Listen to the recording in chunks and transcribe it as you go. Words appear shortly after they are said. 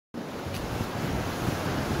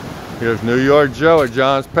Here's New York Joe at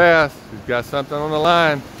John's Pass. He's got something on the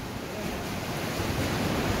line.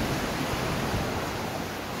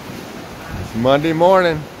 It's Monday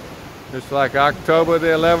morning. It's like October the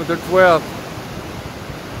 11th or 12th.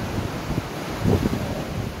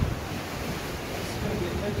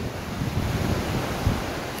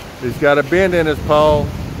 He's got a bend in his pole.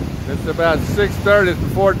 It's about 6:30, it's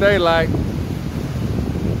before daylight.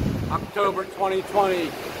 October 2020,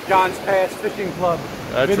 John's Pass Fishing Club.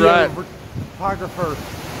 That's Video right. Photographer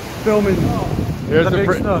filming Here's the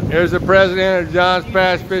big snook. Here's the president of John's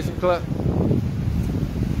Pass Fishing Club.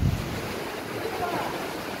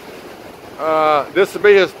 This will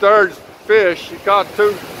be his third fish. He caught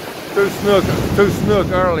two snook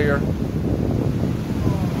earlier.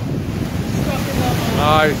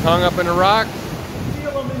 He's hung up in the rock.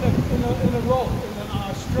 Feel him in the rope, in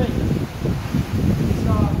the string.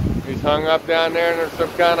 He's hung up down there and there's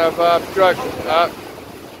some kind of obstruction.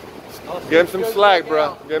 Give him some slack,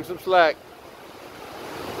 bro. Give him some slack.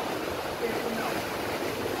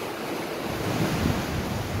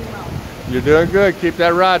 You're doing good. Keep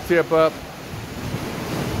that rod tip up.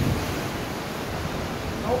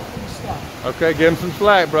 Okay, give him some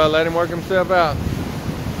slack, bro. Let him work himself out.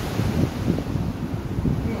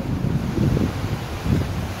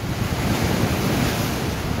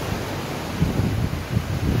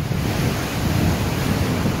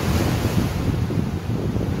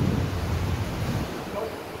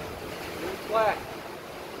 Slack.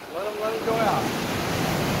 Let him go out.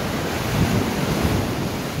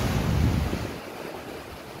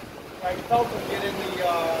 I felt him get in the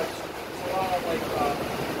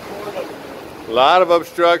A lot of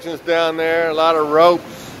obstructions down there, a lot of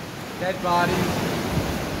ropes. dead bodies.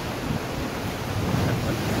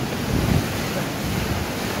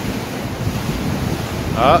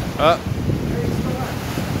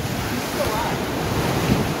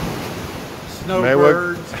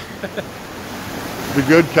 Snowbirds. The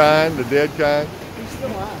good kind, the dead kind. He's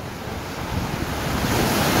still on.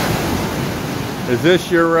 Is this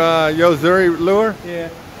your Yozuri lure? Yeah.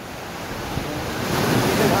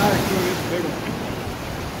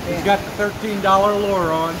 He's got the $13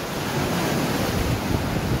 lure on.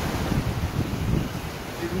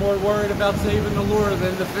 He's more worried about saving the lure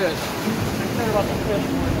than the fish. I care about the fish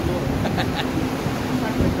more than the lure.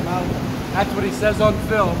 That's what he says on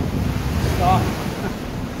film. Stop.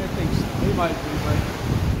 He might be, but...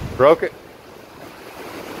 Broke it?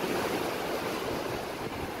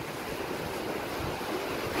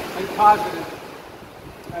 I'm positive.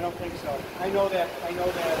 I don't think so. I know that. That's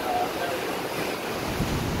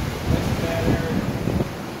that area.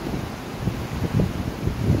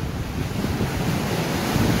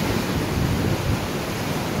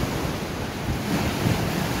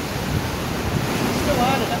 He's still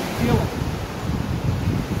on it. I can feel it.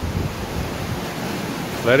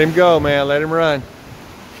 Let him go, man. Let him run.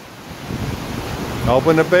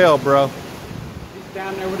 Open the bell, bro. He's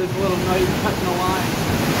down there with his little knife cutting the line.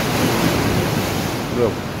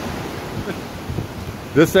 Look.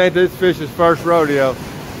 This ain't this fish's first rodeo.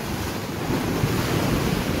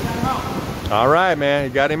 All right, man.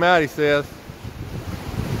 You got him out, he says.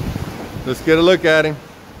 Let's get a look at him.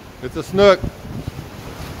 It's a snook. It's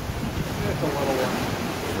a little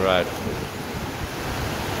one. Right.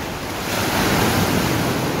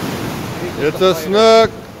 It's a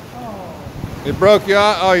snook. It broke you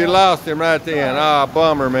out. Oh, you lost him right at the end. Oh,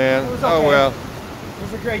 bummer, man. It was Oh, okay. well. It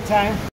was a great time.